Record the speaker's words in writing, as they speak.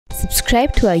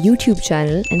Subscribe to our YouTube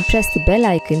channel and press the bell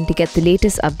icon to get the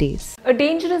latest updates. A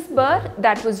dangerous bird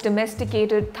that was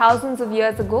domesticated thousands of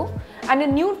years ago, and a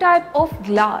new type of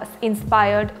glass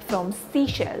inspired from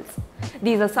seashells.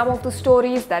 These are some of the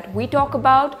stories that we talk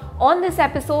about on this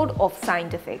episode of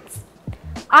Scientifics.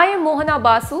 I am Mohana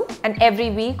Basu, and every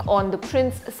week on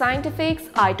ThePrint's Scientifics,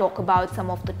 I talk about some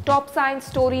of the top science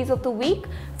stories of the week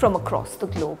from across the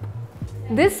globe.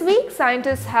 This week,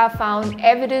 scientists have found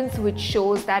evidence which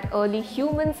shows that early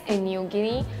humans in New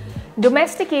Guinea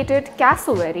domesticated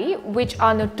cassowary, which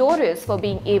are notorious for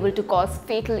being able to cause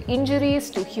fatal injuries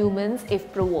to humans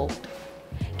if provoked.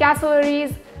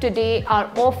 Cassowaries today are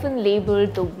often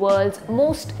labeled the world's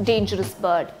most dangerous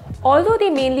bird. Although they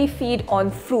mainly feed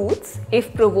on fruits,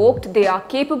 if provoked, they are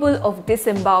capable of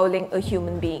disemboweling a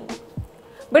human being.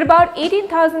 But about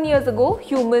 18,000 years ago,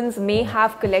 humans may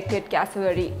have collected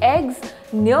cassowary eggs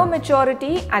near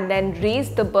maturity and then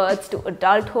raised the birds to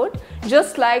adulthood,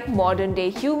 just like modern-day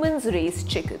humans raise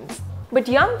chickens. But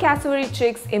young cassowary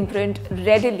chicks imprint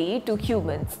readily to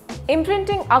humans.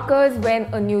 Imprinting occurs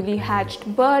when a newly hatched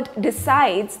bird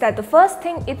decides that the first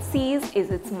thing it sees is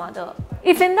its mother.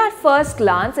 If in that first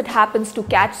glance it happens to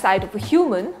catch sight of a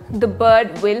human, the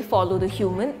bird will follow the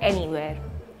human anywhere.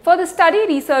 For the study,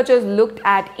 researchers looked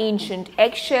at ancient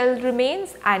eggshell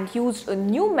remains and used a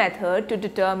new method to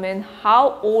determine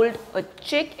how old a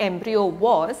chick embryo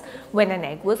was when an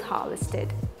egg was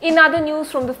harvested. In other news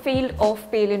from the field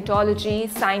of paleontology,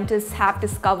 scientists have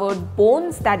discovered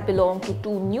bones that belong to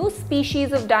two new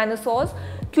species of dinosaurs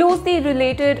closely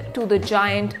related to the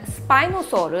giant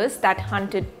Spinosaurus that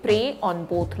hunted prey on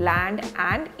both land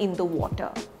and in the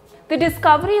water. The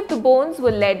discovery of the bones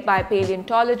were led by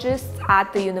paleontologists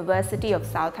at the University of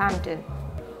Southampton.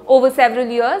 Over several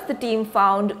years, the team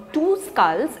found two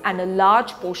skulls and a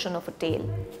large portion of a tail.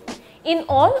 In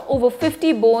all, over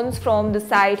 50 bones from the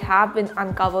site have been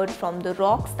uncovered from the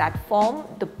rocks that form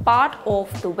the part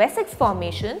of the Wessex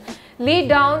Formation laid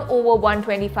down over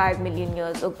 125 million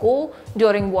years ago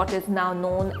during what is now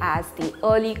known as the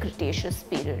Early Cretaceous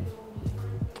period.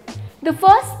 The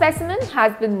first specimen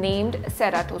has been named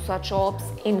Ceratosachops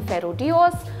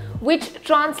inferodios, which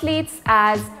translates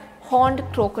as horned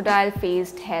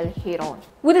crocodile-faced hell heron.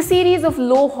 With a series of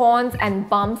low horns and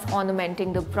bumps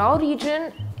ornamenting the brow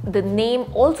region, the name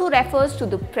also refers to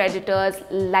the predator's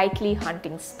likely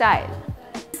hunting style.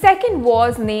 The second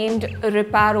was named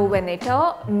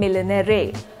Riparoveneta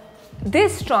millenare.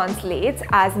 This translates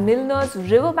as Milner's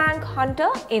riverbank hunter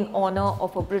in honor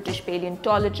of a British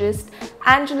paleontologist,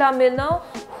 Angela Milner,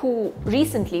 who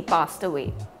recently passed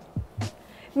away.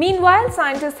 Meanwhile,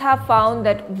 scientists have found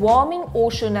that warming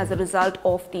ocean as a result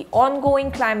of the ongoing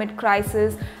climate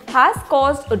crisis has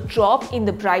caused a drop in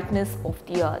the brightness of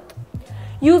the Earth.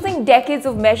 Using decades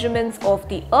of measurements of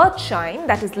the Earthshine,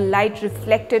 that is light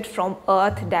reflected from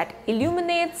Earth that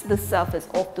illuminates the surface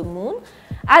of the Moon,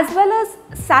 as well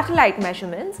as satellite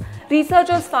measurements,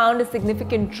 researchers found a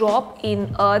significant drop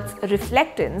in Earth's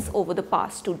reflectance over the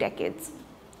past 2 decades.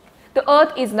 The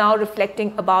Earth is now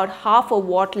reflecting about half a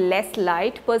watt less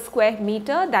light per square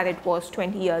meter than it was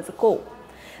 20 years ago.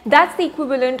 That's the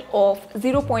equivalent of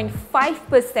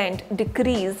 0.5%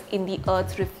 decrease in the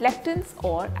Earth's reflectance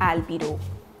or albedo.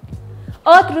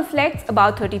 Earth reflects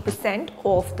about 30%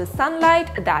 of the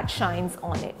sunlight that shines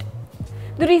on it.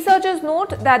 The researchers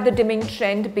note that the dimming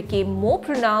trend became more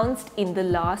pronounced in the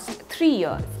last 3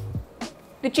 years.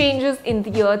 The changes in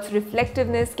the Earth's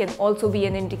reflectiveness can also be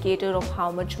an indicator of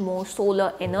how much more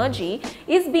solar energy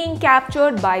is being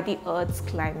captured by the Earth's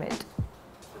climate.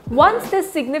 Once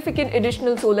this significant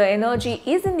additional solar energy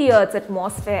is in the Earth's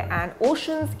atmosphere and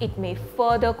oceans, it may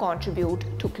further contribute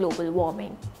to global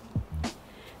warming.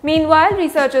 Meanwhile,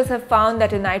 researchers have found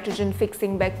that a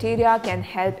nitrogen-fixing bacteria can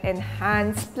help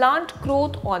enhance plant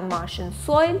growth on Martian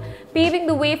soil, paving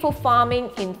the way for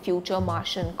farming in future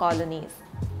Martian colonies.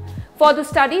 For the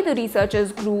study, the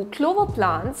researchers grew clover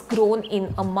plants grown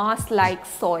in a Mars-like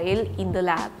soil in the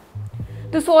lab.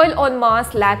 The soil on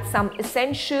Mars lacked some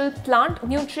essential plant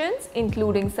nutrients,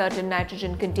 including certain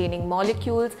nitrogen-containing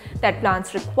molecules that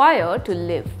plants require to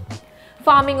live.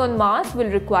 Farming on Mars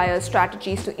will require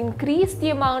strategies to increase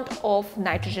the amount of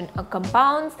nitrogen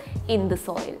compounds in the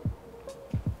soil.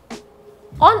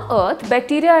 On Earth,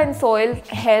 bacteria in soil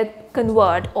help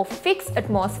convert or fix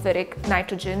atmospheric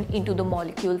nitrogen into the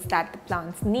molecules that the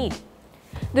plants need.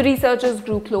 The researchers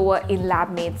grew clover in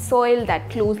lab-made soil that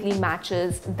closely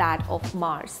matches that of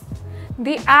Mars.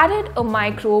 They added a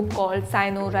microbe called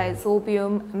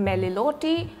Cyanorhizobium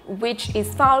meliloti, which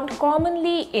is found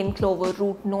commonly in clover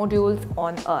root nodules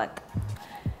on Earth.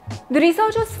 The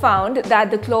researchers found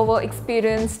that the clover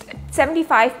experienced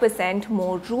 75%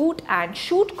 more root and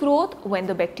shoot growth when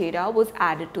the bacteria was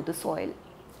added to the soil.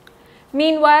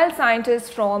 Meanwhile, scientists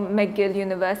from McGill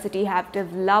University have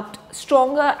developed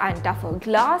stronger and tougher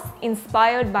glass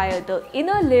inspired by the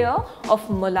inner layer of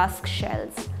mollusk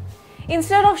shells.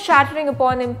 Instead of shattering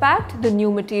upon impact, the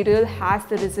new material has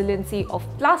the resiliency of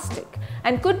plastic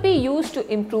and could be used to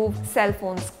improve cell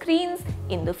phone screens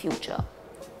in the future.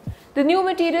 The new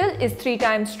material is 3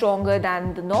 times stronger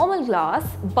than the normal glass,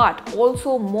 but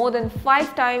also more than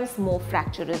 5 times more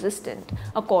fracture resistant,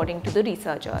 according to the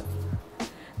researchers.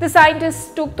 The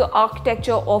scientists took the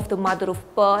architecture of the mother of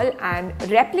pearl and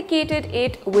replicated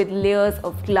it with layers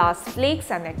of glass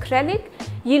flakes and acrylic,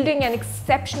 yielding an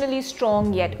exceptionally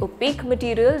strong yet opaque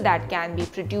material that can be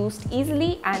produced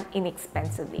easily and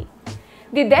inexpensively.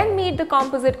 They then made the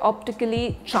composite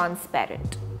optically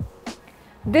transparent.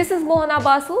 This is Mohana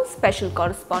Basu, special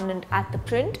correspondent at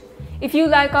ThePrint. If you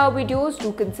like our videos,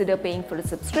 do consider paying for a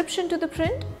subscription to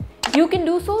ThePrint. You can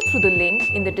do so through the link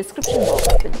in the description box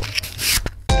below.